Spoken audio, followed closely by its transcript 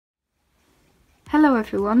Hello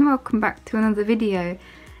everyone, welcome back to another video.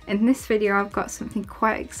 In this video I've got something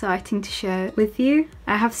quite exciting to share with you.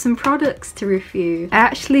 I have some products to review. I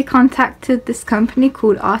actually contacted this company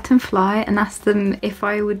called Art and Fly and asked them if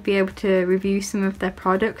I would be able to review some of their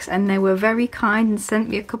products, and they were very kind and sent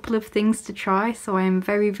me a couple of things to try, so I am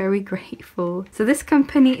very grateful. So this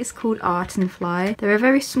company is called Art and Fly. They're a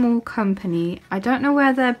very small company. I don't know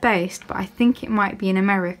where they're based, but I think it might be in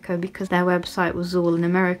America because their website was all in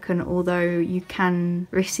American, although you can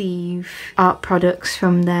receive art products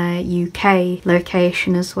from their UK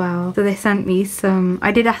location as well. So they sent me some.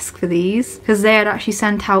 I did ask for these because they had actually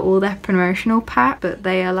sent out all their promotional pack, but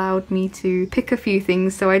they allowed me to pick a few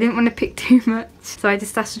things, so I didn't want to pick too much. So I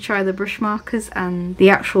just asked to try the brush markers and the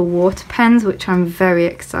actual water pens, which I'm very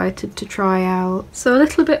excited to try out. So a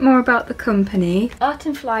little bit more about the company. Art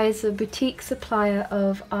and Fly is a boutique supplier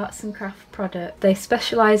of arts and craft products. They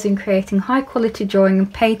specialise in creating high quality drawing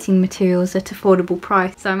and painting materials at affordable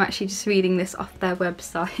price. So I'm actually just reading this off their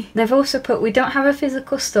website. They've also put, we don't have a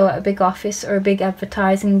physical store, a big office or a big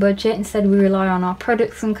advertising budget. Instead we rely on our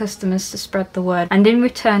products and customers to spread the word, and in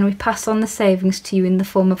return we pass on the savings to you in the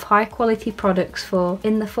form of high quality products at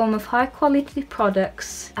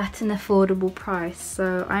an affordable price.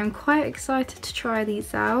 So I'm quite excited to try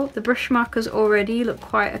these out. The brush markers already look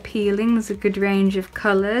quite appealing. There's a good range of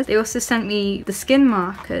colours. They also sent me the skin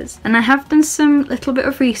markers, and I have done some little bit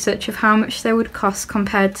of research of how much they would cost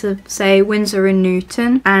compared to, say, Winsor &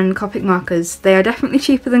 Newton and Copic markers. They are definitely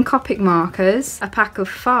cheaper than Copic markers. A pack of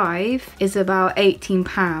 5 is about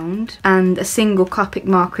 £18 and a single Copic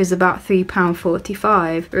marker is about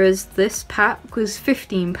 £3.45, whereas this pack was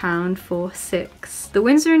 £15 for 6. The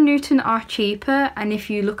Winsor & Newton are cheaper, and if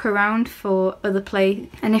you look around for other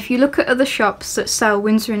at other shops that sell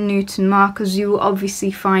Winsor & Newton markers, you will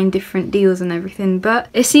obviously find different deals and everything, but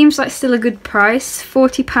it seems like still a good price.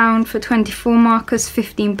 £40 for 24 markers,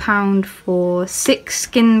 £15 for 6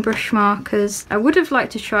 skin brush markers. I would have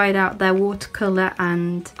liked to try out their watercolour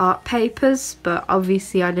and art papers, but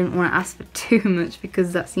obviously I didn't want to ask for too much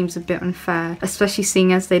because that seems a bit unfair, especially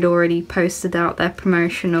seeing as they'd already posted out their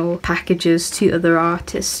promotional packages to other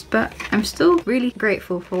artists. But I'm still really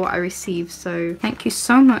grateful for what I received, so thank you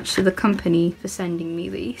so much to the company for sending me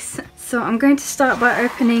these. So I'm going to start by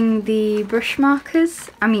opening the brush markers.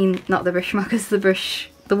 I mean, not the brush markers,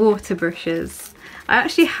 the water brushes. I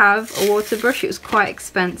actually have a water brush. It was quite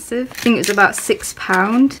expensive. I think it was about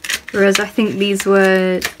 £6, whereas I think these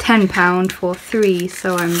were £10 for 3,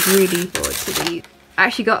 so I'm really forward to these. I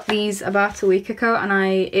actually got these about a week ago, and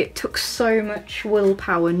it took so much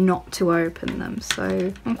willpower not to open them,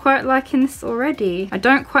 so I'm quite liking this already. I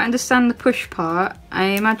don't quite understand the push part. I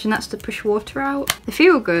imagine that's to push water out. They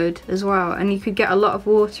feel good as well, and you could get a lot of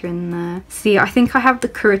water in there. See, I think I have the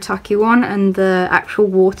Kuretake one, and the actual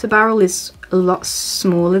water barrel is a lot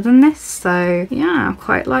smaller than this, so yeah, I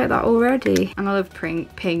quite like that already. And I love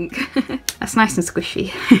pink. That's nice and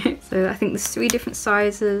squishy. So I think there's 3 different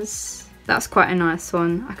sizes. That's quite a nice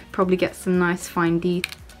one. I could probably get some nice fine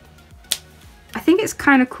detail. I think it's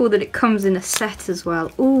kind of cool that it comes in a set as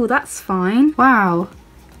well. Oh, that's fine. Wow.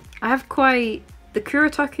 The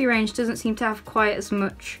Kuretake range doesn't seem to have quite as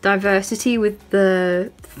much diversity with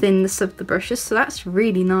the thinness of the brushes, so that's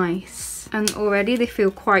really nice. And already they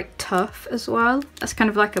feel quite tough as well. That's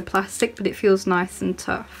kind of like a plastic, but it feels nice and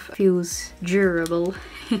tough. It feels durable.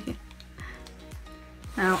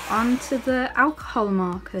 Now on to the alcohol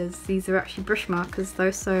markers. These are actually brush markers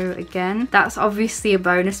though, so again, that's obviously a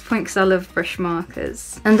bonus point because I love brush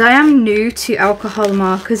markers. And I am new to alcohol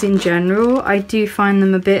markers in general. I do find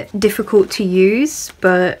them a bit difficult to use,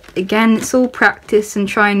 but again, it's all practice, and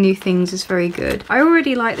trying new things is very good. I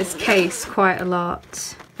already like this case quite a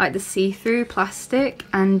lot. Like the see-through plastic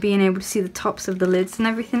and being able to see the tops of the lids and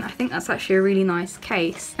everything. I think that's actually a really nice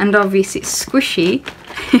case. And obviously it's squishy.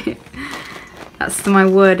 That's my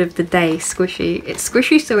word of the day, squishy. It's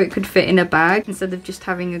squishy so it could fit in a bag instead of just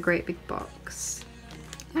having a great big box.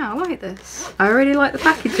 Yeah, I like this. I really like the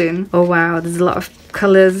packaging. Oh wow, there's a lot of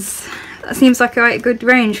colours. That seems like a good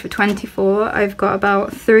range for 24. I've got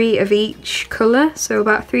about 3 of each colour, so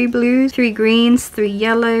about 3 blues, 3 greens, 3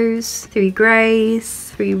 yellows, 3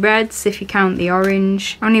 greys, 3 reds if you count the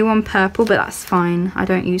orange. Only 1 purple, but that's fine. I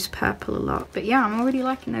don't use purple a lot. But yeah, I'm already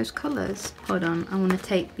liking those colours. Hold on, I want to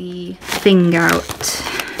take the thing out.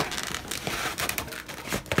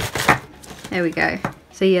 There we go.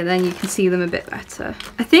 So yeah, then you can see them a bit better.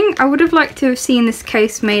 I think I would have liked to have seen this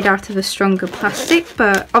case made out of a stronger plastic,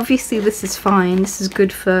 but obviously this is fine. This is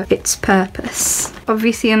good for its purpose.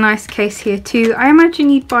 Obviously a nice case here too. I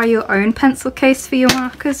imagine you'd buy your own pencil case for your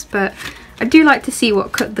markers, but I do like to see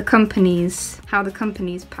what how the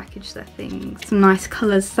companies package their things. Some nice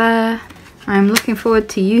colours there. I'm looking forward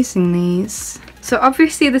to using these. So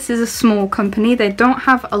obviously this is a small company, they don't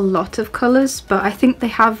have a lot of colours, but I think they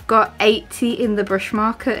have got 80 in the brush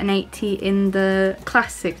marker and 80 in the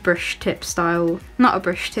classic brush tip style. Not a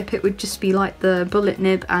brush tip, it would just be like the bullet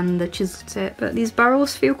nib and the chisel tip. But these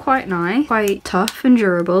barrels feel quite nice, quite tough and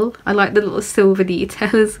durable. I like the little silver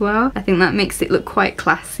detail as well. I think that makes it look quite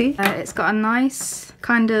classy. It's got a nice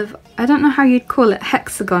kind of, I don't know how you'd call it,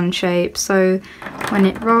 hexagon shape, so when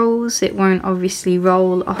it rolls it won't obviously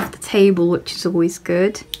roll off the table, which is always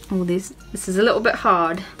good. Oh, this is a little bit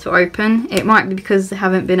hard to open. It might be because they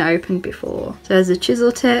haven't been opened before. So there's a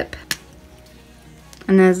chisel tip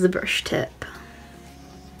and there's the brush tip.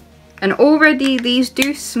 And already these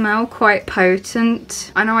do smell quite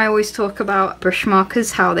potent. I know I always talk about brush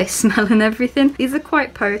markers, how they smell and everything. These are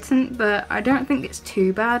quite potent, but I don't think it's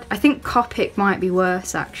too bad. I think Copic might be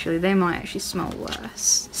worse actually. They might actually smell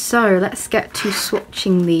worse. So let's get to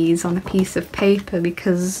swatching these on a piece of paper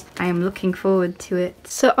because I am looking forward to it.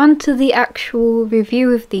 So onto the actual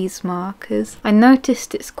review of these markers. I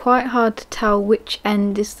noticed it's quite hard to tell which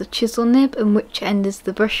end is the chisel nib and which end is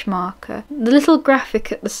the brush marker. The little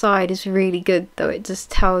graphic at the side is really good though, it does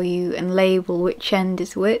tell you and label which end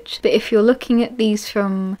is which, but if you're looking at these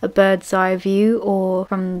from a bird's eye view or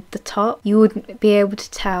from the top you wouldn't be able to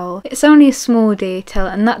tell. It's only a small detail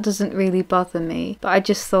and that doesn't really bother me, but I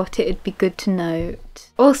just thought it'd be good to note.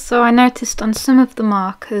 Also, I noticed on some of the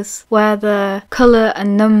markers where the colour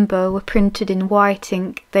and number were printed in white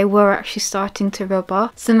ink, they were actually starting to rub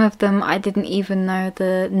off. Some of them I didn't even know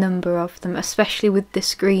the number of them, especially with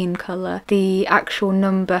this green colour. The actual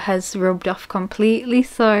number has rubbed off completely,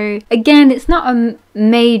 so again, it's not a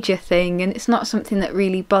major thing and it's not something that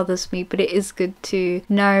really bothers me, but it is good to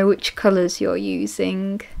know which colours you're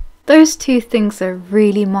using. Those two things are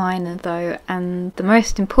really minor though, and the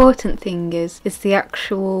most important thing is the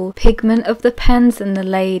actual pigment of the pens and the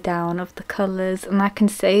lay down of the colours, and I can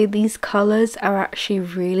say these colours are actually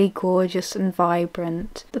really gorgeous and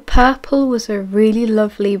vibrant. The purple was a really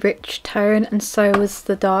lovely rich tone and so was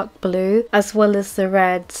the dark blue, as well as the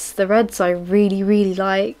reds. The reds I really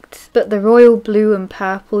liked, but the royal blue and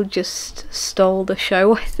purple just stole the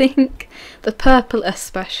show, I think. The purple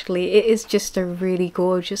especially, it is just a really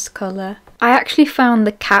gorgeous colour. I actually found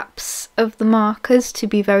the caps of the markers to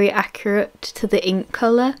be very accurate to the ink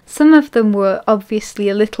colour. Some of them were obviously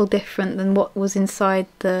a little different than what was inside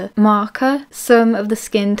the marker. Some of the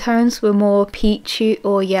skin tones were more peachy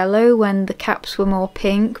or yellow when the caps were more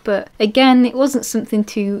pink, but again, it wasn't something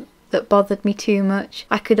that bothered me too much.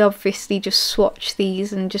 I could obviously just swatch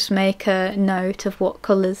these and just make a note of what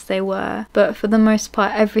colours they were, but for the most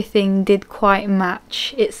part everything did quite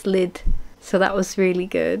match its lid, so that was really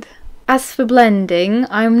good. As for blending,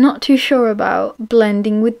 I'm not too sure about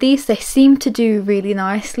blending with these. They seem to do really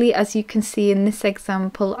nicely. As you can see in this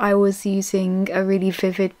example, I was using a really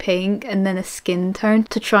vivid pink and then a skin tone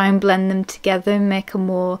to try and blend them together and make a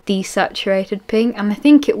more desaturated pink, and I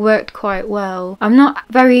think it worked quite well. I'm not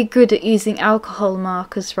very good at using alcohol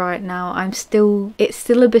markers right now. It's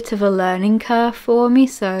still a bit of a learning curve for me,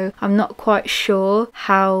 so I'm not quite sure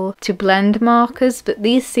how to blend markers, but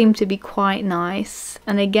these seem to be quite nice.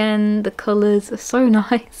 And again, the colours are so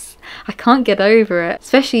nice. I can't get over it,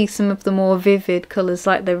 especially some of the more vivid colours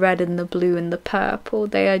like the red and the blue and the purple.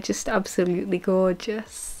 They are just absolutely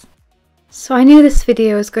gorgeous. So I knew this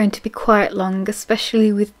video was going to be quite long,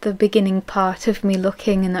 especially with the beginning part of me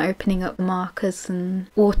looking and opening up markers and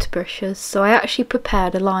water brushes, so I actually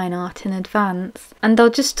prepared a line art in advance. And I'll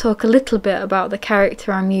just talk a little bit about the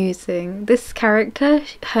character I'm using. This character,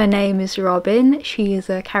 her name is Robin. She is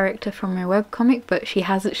a character from my webcomic, but she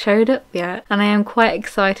hasn't showed up yet. And I am quite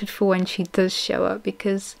excited for when she does show up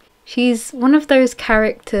because she's one of those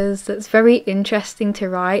characters that's very interesting to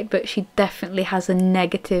write, but she definitely has a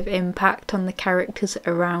negative impact on the characters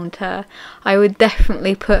around her. I would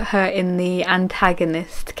definitely put her in the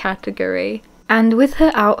antagonist category. And with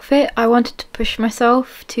her outfit, I wanted to push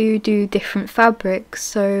myself to do different fabrics.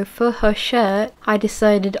 So for her shirt, I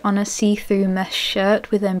decided on a see-through mesh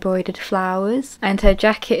shirt with embroidered flowers. And her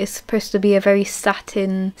jacket is supposed to be a very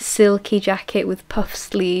satin, silky jacket with puff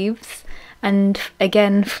sleeves. And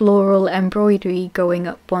again, floral embroidery going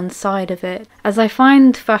up one side of it. As I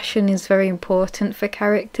find fashion is very important for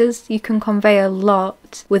characters, you can convey a lot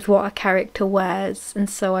went with what a character wears, and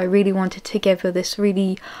so I really wanted to give her this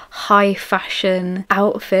really high fashion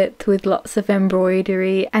outfit with lots of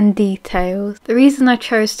embroidery and details. The reason I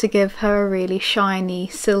chose to give her a really shiny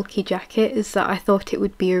silky jacket is that I thought it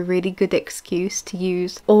would be a really good excuse to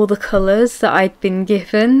use all the colours that I'd been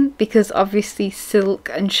given, because obviously silk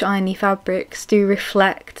and shiny fabrics do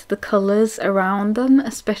reflect the colours around them,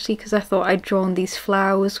 especially because I thought I'd drawn these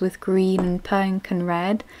flowers with green and pink and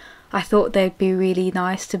red. I thought they'd be really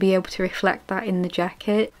nice to be able to reflect that in the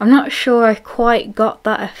jacket. I'm not sure I quite got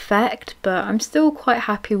that effect, but I'm still quite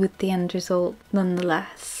happy with the end result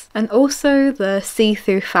nonetheless. And also the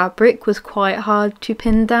see-through fabric was quite hard to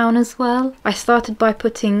pin down as well. I started by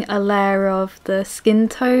putting a layer of the skin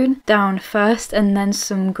tone down first and then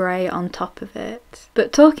some grey on top of it.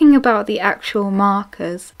 But talking about the actual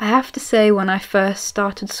markers, I have to say when I first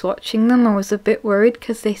started swatching them I was a bit worried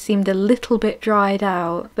because they seemed a little bit dried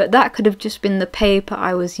out, but that could have just been the paper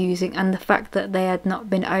I was using and the fact that they had not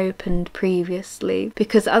been opened previously,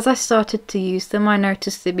 because as I started to use them I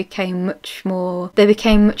noticed they became much more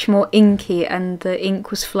inky and the ink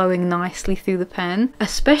was flowing nicely through the pen,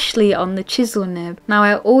 especially on the chisel nib. Now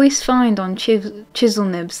I always find on chisel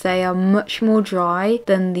nibs they are much more dry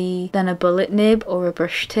than a bullet nib or a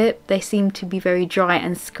brush tip. They seem to be very dry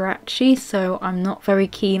and scratchy, so I'm not very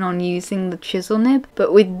keen on using the chisel nib.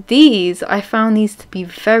 But with these I found these to be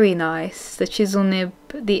very nice. The chisel nib,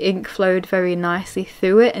 the ink flowed very nicely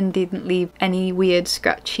through it and didn't leave any weird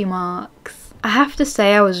scratchy marks. I have to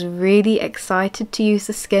say I was really excited to use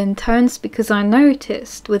the skin tones because I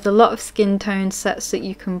noticed with a lot of skin tone sets that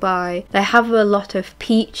you can buy, they have a lot of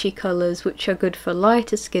peachy colours which are good for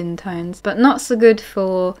lighter skin tones but not so good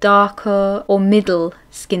for darker or middle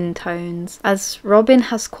skin tones. As Robin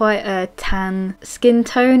has quite a tan skin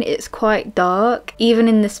tone, it's quite dark. Even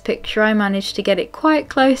in this picture I managed to get it quite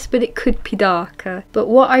close, but it could be darker. But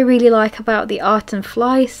what I really like about the Art and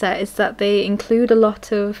Fly set is that they include a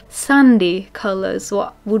lot of sandy colours,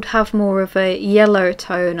 what would have more of a yellow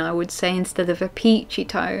tone I would say instead of a peachy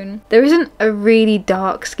tone. There isn't a really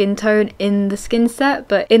dark skin tone in the skin set,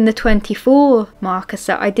 but in the 24 marker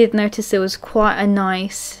set I did notice there was quite a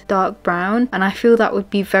nice dark brown, and I feel that would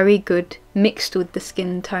be very good mixed with the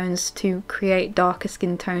skin tones to create darker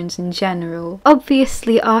skin tones in general.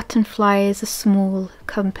 Obviously Art and Fly is a small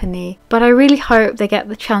company, but I really hope they get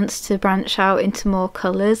the chance to branch out into more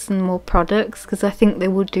colours and more products because I think they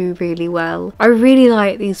would do really well. I really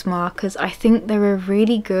like these markers. I think they're a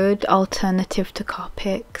really good alternative to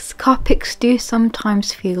Copics. Copics do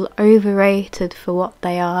sometimes feel overrated for what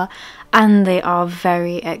they are, and they are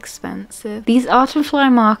very expensive. These Art and Fly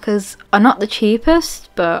markers are not the cheapest,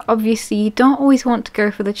 but obviously you don't always want to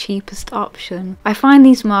go for the cheapest option. I find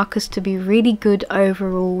these markers to be really good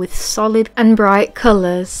overall with solid and bright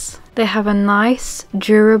colours. They have a nice,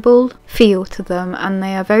 durable feel to them and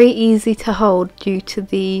they are very easy to hold due to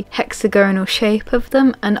the hexagonal shape of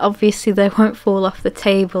them, and obviously they won't fall off the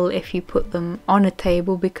table if you put them on a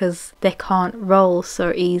table because they can't roll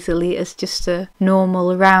so easily as just a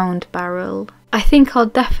normal round barrel. I think I'll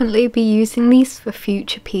definitely be using these for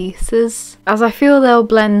future pieces as I feel they'll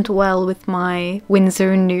blend well with my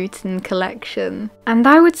Winsor & Newton collection. And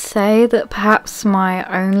I would say that perhaps my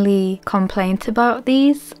only complaint about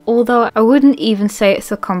these, although I wouldn't even say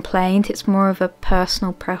it's a complaint, it's more of a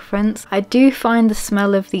personal preference, I do find the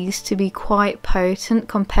smell of these to be quite potent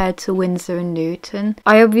compared to Winsor & Newton.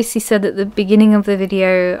 I obviously said at the beginning of the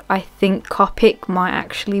video I think Copic might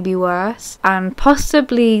actually be worse, and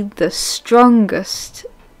possibly the strongest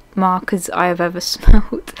markers I have ever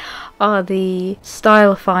smelled are the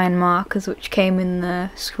Stylefine markers which came in the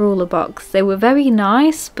Scrawler box. They were very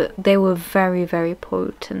nice, but they were very, very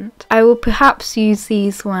potent. I will perhaps use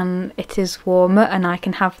these when it is warmer and I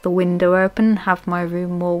can have the window open and have my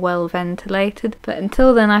room more well ventilated, but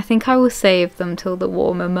until then I think I will save them till the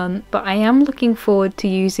warmer month. But I am looking forward to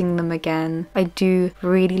using them again. I do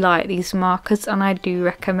really like these markers and I do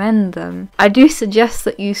recommend them. I do suggest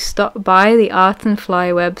that you stop by the Art and Fly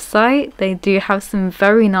website. They do have some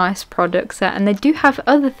very nice products there, and they do have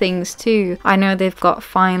other things too. I know they've got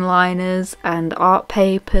fine liners and art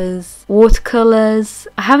papers, watercolours.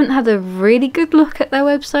 I haven't had a really good look at their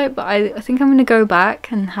website, but I think I'm going to go back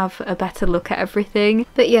and have a better look at everything.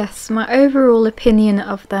 But yes, my overall opinion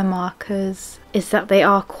of their markers is that they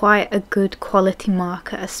are quite a good quality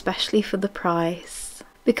marker, especially for the price.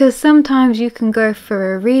 Because sometimes you can go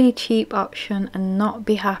for a really cheap option and not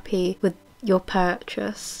be happy with your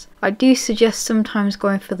purchase. I do suggest sometimes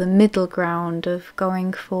going for the middle ground of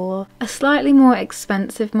going for a slightly more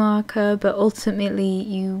expensive marker, but ultimately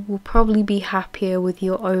you will probably be happier with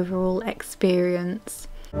your overall experience.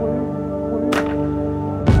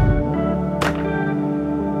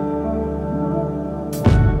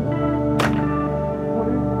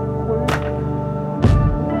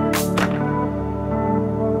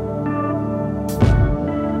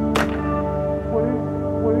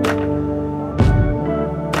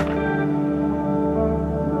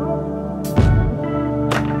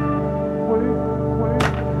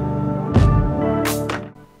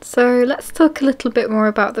 So let's talk a little bit more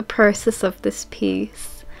about the process of this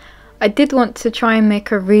piece. I did want to try and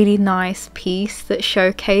make a really nice piece that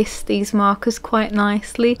showcased these markers quite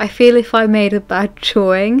nicely. I feel if I made a bad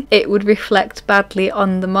drawing, it would reflect badly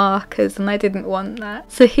on the markers, and I didn't want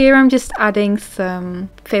that. So here I'm just adding some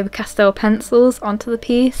Faber-Castell pencils onto the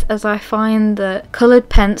piece, as I find that coloured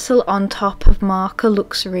pencil on top of marker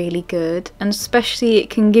looks really good, and especially it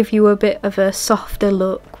can give you a bit of a softer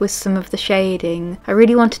look with some of the shading. I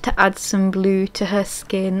really wanted to add some blue to her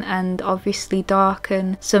skin and obviously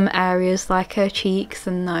darken some areas like her cheeks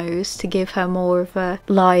and nose to give her more of a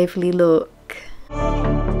lively look.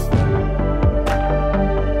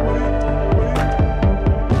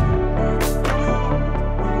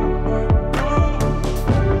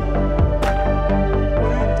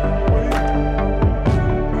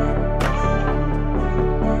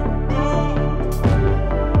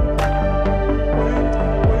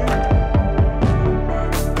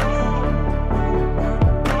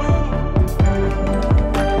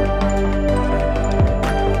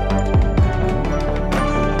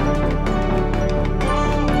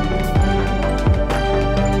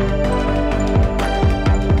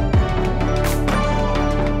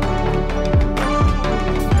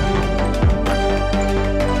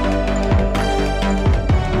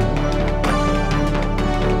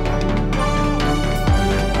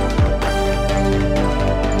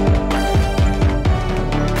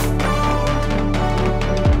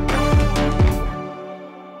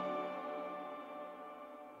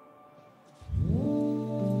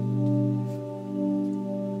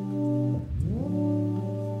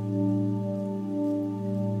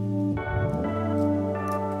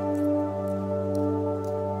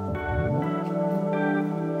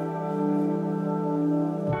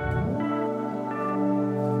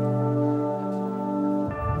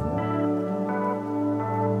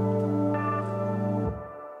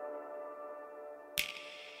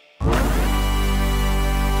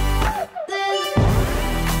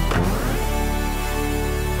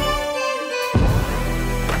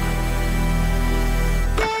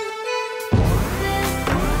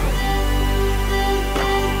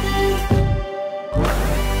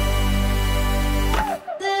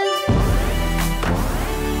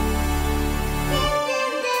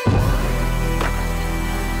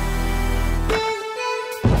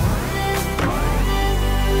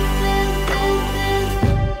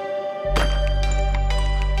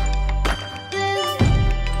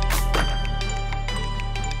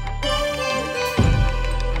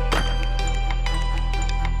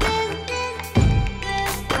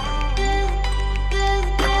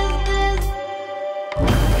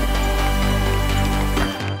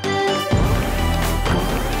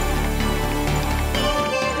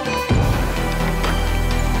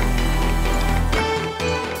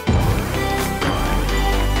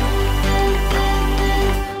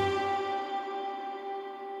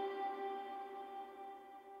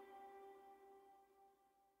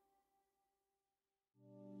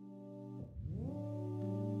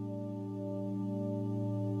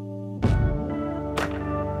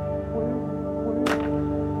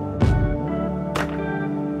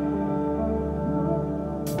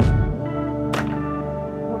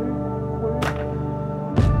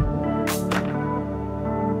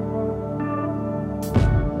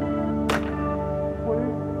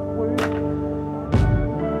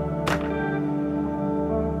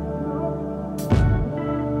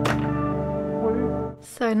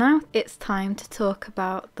 So now it's time to talk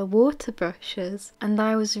about the water brushes, and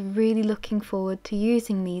I was really looking forward to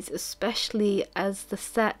using these, especially as the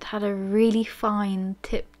set had a really fine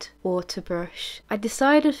tipped water brush. I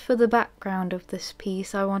decided for the background of this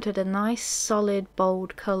piece I wanted a nice solid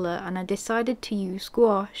bold colour, and I decided to use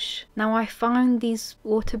gouache. Now I found these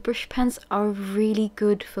water brush pens are really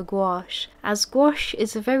good for gouache, as gouache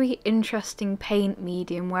is a very interesting paint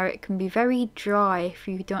medium where it can be very dry if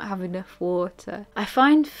you don't have enough water. I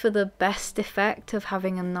find for the best effect of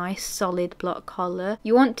having a nice solid block colour,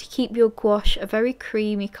 you want to keep your gouache a very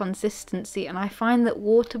creamy consistency, and I find that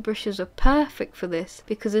water brushes are perfect for this,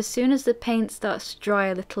 because as soon as the paint starts to dry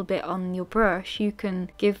a little bit on your brush, you can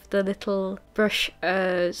give the little brush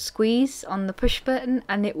a squeeze on the push button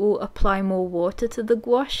and it will apply more water to the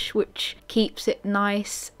gouache, which keeps it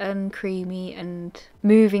nice and creamy and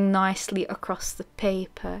moving nicely across the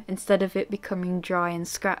paper instead of it becoming dry and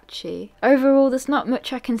scratchy. Overall, there's not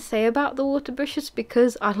much I can say about the water brushes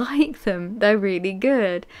because I like them. They're really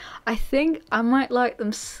good. I think I might like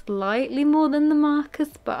them slightly more than the markers,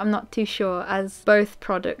 but I'm not too sure, as both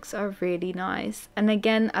products are really nice. And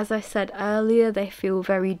again, as I said earlier, they feel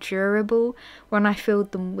very durable, when I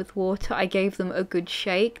filled them with water, I gave them a good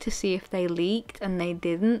shake to see if they leaked, and they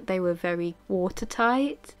didn't. They were very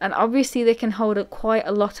watertight, and obviously they can hold quite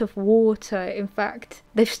a lot of water. In fact,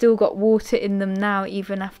 they've still got water in them now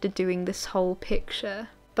even after doing this whole picture.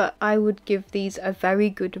 But I would give these a very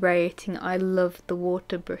good rating. I love the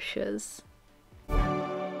water brushes.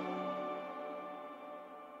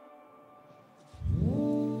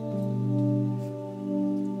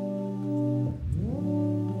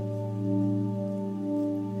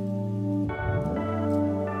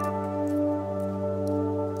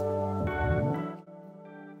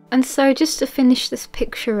 And so just to finish this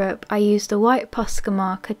picture up, I used a white Posca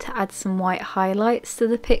marker to add some white highlights to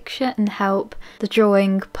the picture and help the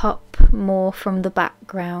drawing pop more from the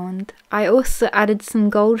background. I also added some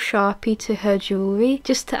gold Sharpie to her jewellery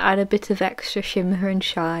just to add a bit of extra shimmer and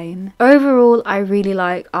shine. Overall, I really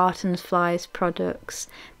like Art and Fly's products.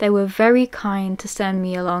 They were very kind to send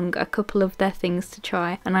me along a couple of their things to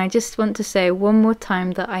try, and I just want to say one more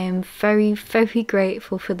time that I am very, very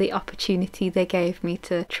grateful for the opportunity they gave me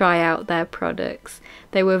to try out their products.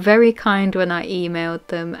 They were very kind when I emailed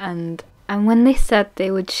them, and when they said they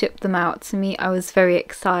would ship them out to me, I was very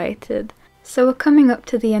excited. So we're coming up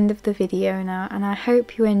to the end of the video now, and I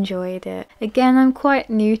hope you enjoyed it. Again, I'm quite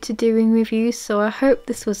new to doing reviews, so I hope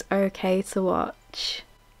this was okay to watch.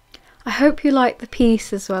 I hope you liked the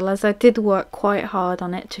piece as well, as I did work quite hard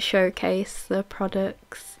on it to showcase the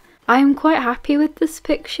products. I am quite happy with this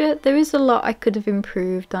picture. There is a lot I could have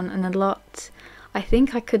improved on, and a lot I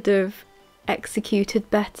think I could have executed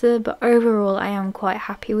better, but overall I am quite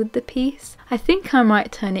happy with the piece. I think I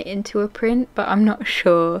might turn it into a print, but I'm not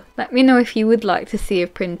sure. Let me know if you would like to see a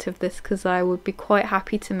print of this, because I would be quite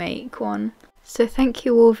happy to make one. So thank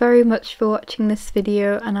you all very much for watching this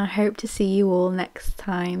video, and I hope to see you all next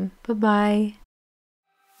time. Bye bye.